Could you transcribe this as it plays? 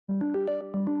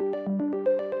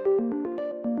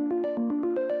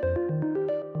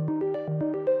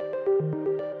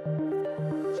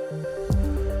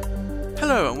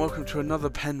Hello and welcome to another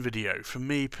pen video from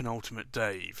me, Penultimate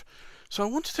Dave. So I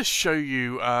wanted to show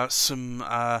you some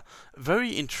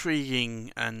very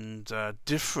intriguing and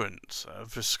different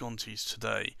Viscontis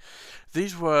today.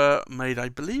 These were made, I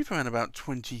believe, around about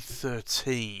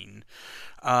 2013,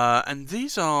 and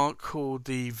these are called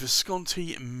the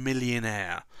Visconti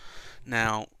Millionaire.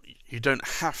 Now, you don't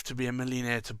have to be a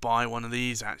millionaire to buy one of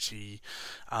these. Actually,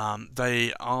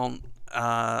 they aren't.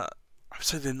 I would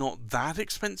say they're not that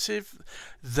expensive.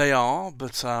 They are,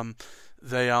 but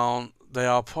they aren't. They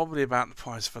are probably about the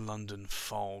price of a London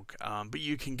fog, but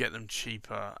you can get them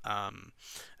cheaper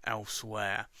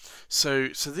elsewhere. So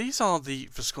these are the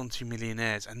Visconti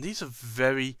Millionaires, and these are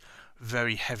very,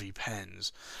 very heavy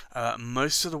pens.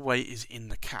 Most of the weight is in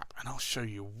the cap, and I'll show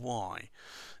you why.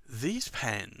 These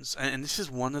pens, and this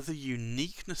is one of the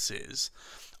uniquenesses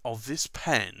of this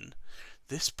pen.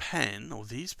 This pen, or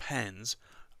these pens,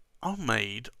 are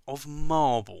made of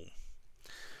marble.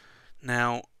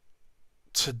 Now,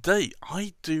 to date,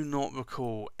 I do not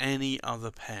recall any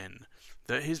other pen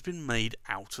that has been made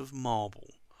out of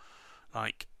marble.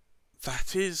 Like,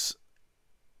 that is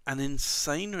an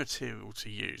insane material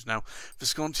to use. Now,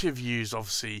 Visconti have used,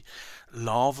 obviously,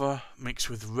 lava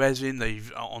mixed with resin.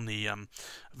 They've, on the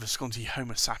Visconti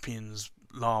Homo sapiens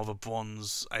lava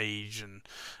bronze age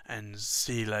and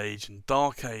steel age and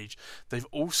dark age, they've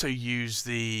also used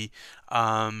the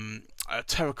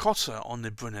terracotta on the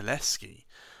Brunelleschi,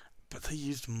 but they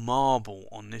used marble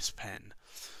on this pen.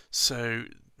 So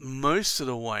most of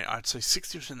the weight, I'd say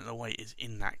 60% of the weight, is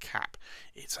in that cap.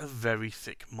 It's a very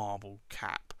thick marble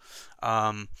cap.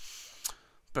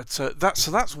 But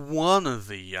that's one of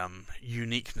the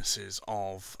uniquenesses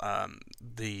of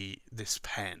this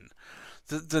pen.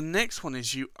 The next one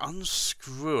is you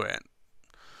unscrew it,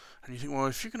 and you think, well,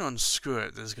 if you can unscrew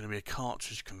it, there's going to be a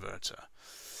cartridge converter.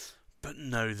 But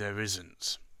no, there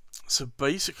isn't. So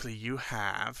basically, you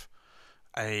have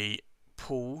a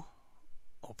pull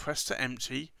or press to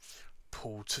empty,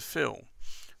 pull to fill.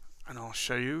 And I'll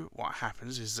show you what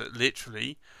happens is that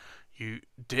literally you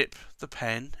dip the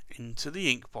pen into the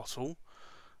ink bottle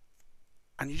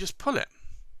and you just pull it.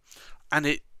 And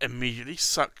it immediately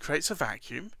creates a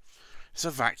vacuum. It's a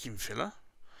vacuum filler,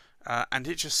 and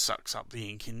it just sucks up the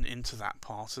ink into that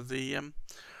part of the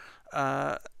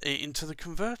into the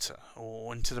converter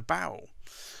or into the barrel,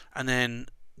 and then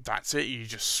that's it. You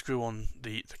just screw on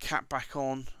the cap back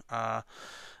on,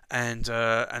 and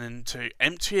then to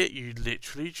empty it, you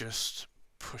literally just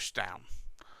push down.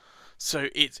 So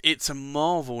it's a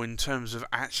marvel in terms of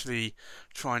actually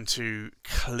trying to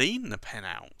clean the pen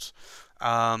out.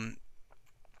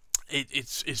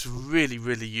 It's really,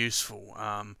 really useful.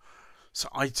 So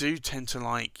I do tend to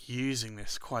like using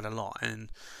this quite a lot,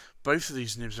 and both of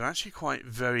these nibs are actually quite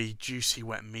very juicy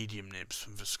wet medium nibs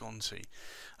from Visconti.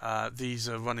 These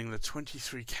are running the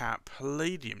 23 cap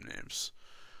palladium nibs,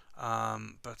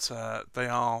 but they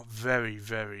are very,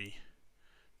 very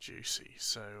juicy.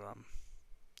 So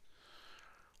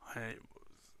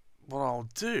what I'll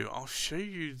do, I'll show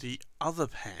you the other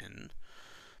pen,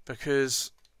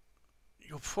 because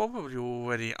you're probably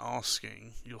already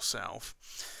asking yourself,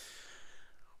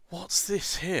 what's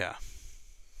this here?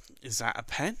 Is that a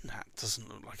pen? That doesn't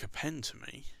look like a pen to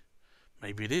me.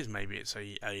 Maybe it is. Maybe it's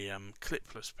a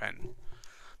clipless pen.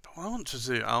 But what I want to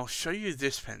do, I'll show you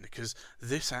this pen, because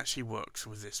this actually works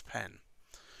with this pen.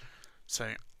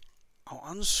 So I'll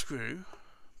unscrew,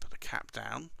 put the cap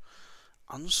down,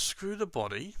 unscrew the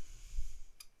body.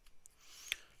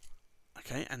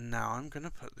 Okay, and now I'm going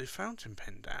to put the fountain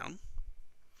pen down.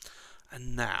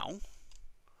 And now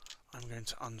I'm going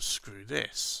to unscrew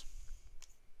this.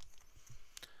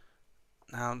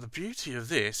 Now the beauty of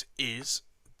this is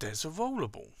there's a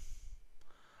rollable,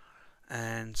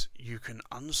 and you can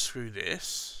unscrew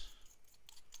this,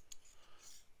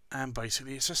 and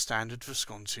basically it's a standard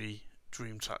Visconti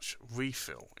Dream Touch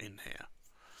refill in here.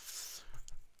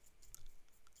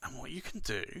 And what you can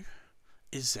do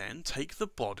is then take the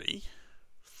body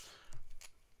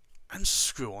and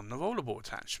screw on the rollable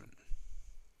attachment.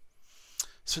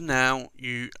 So now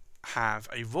you have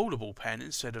a rollable pen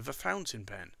instead of a fountain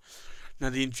pen. Now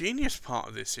the ingenious part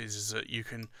of this is that you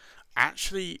can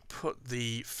actually put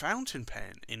the fountain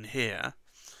pen in here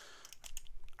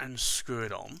and screw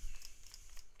it on,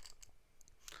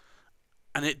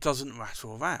 and it doesn't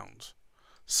rattle around.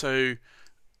 So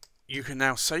you can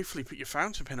now safely put your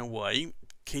fountain pen away,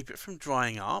 keep it from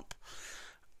drying up,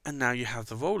 and now you have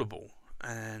the rollable,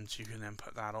 and you can then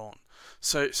put that on.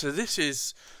 So this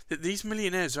is that these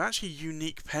Millionaires are actually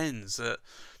unique pens, that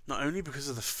not only because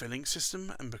of the filling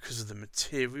system and because of the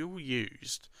material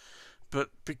used, but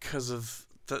because of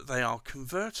that they are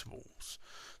convertibles.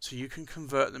 So you can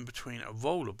convert them between a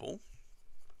rollable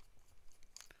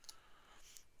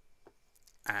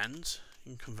and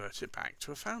you can convert it back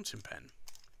to a fountain pen.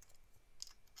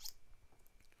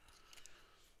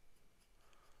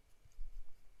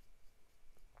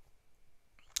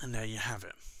 And there you have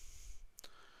it.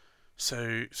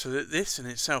 So that this in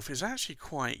itself is actually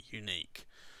quite unique.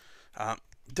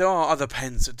 There are other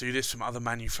pens that do this from other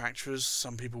manufacturers.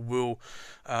 Some people will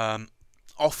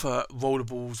offer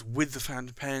rollables with the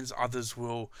fountain pens. Other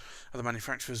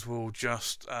manufacturers will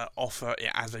just offer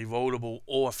it as a rollable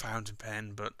or a fountain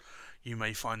pen, but you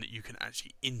may find that you can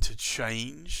actually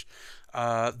interchange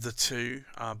the two,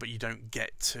 but you don't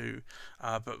get to.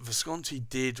 But Visconti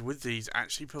did with these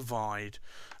actually provide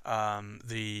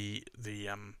the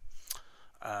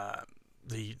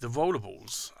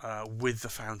rollables with the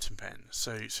fountain pen,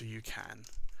 so you can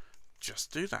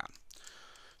just do that.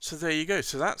 So there you go.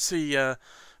 So that's the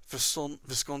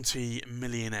Visconti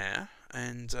Millionaire,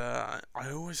 and I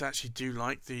always actually do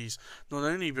like these, not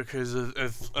only because of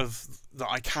that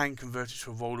I can convert it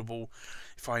to a rollable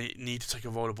if I need to take a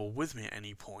rollable with me at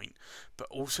any point, but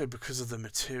also because of the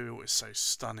material is so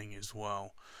stunning as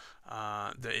well.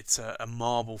 That it's a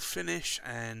marble finish,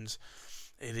 and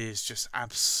it is just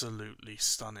absolutely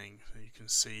stunning. You can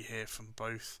see here from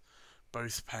both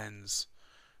pens.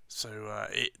 So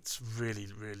it's really,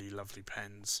 really lovely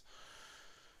pens.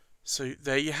 So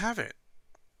there you have it.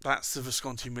 That's the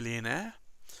Visconti Millionaire.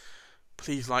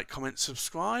 Please like, comment,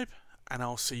 subscribe, and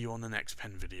I'll see you on the next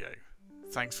pen video.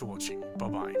 Thanks for watching. Bye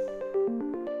bye.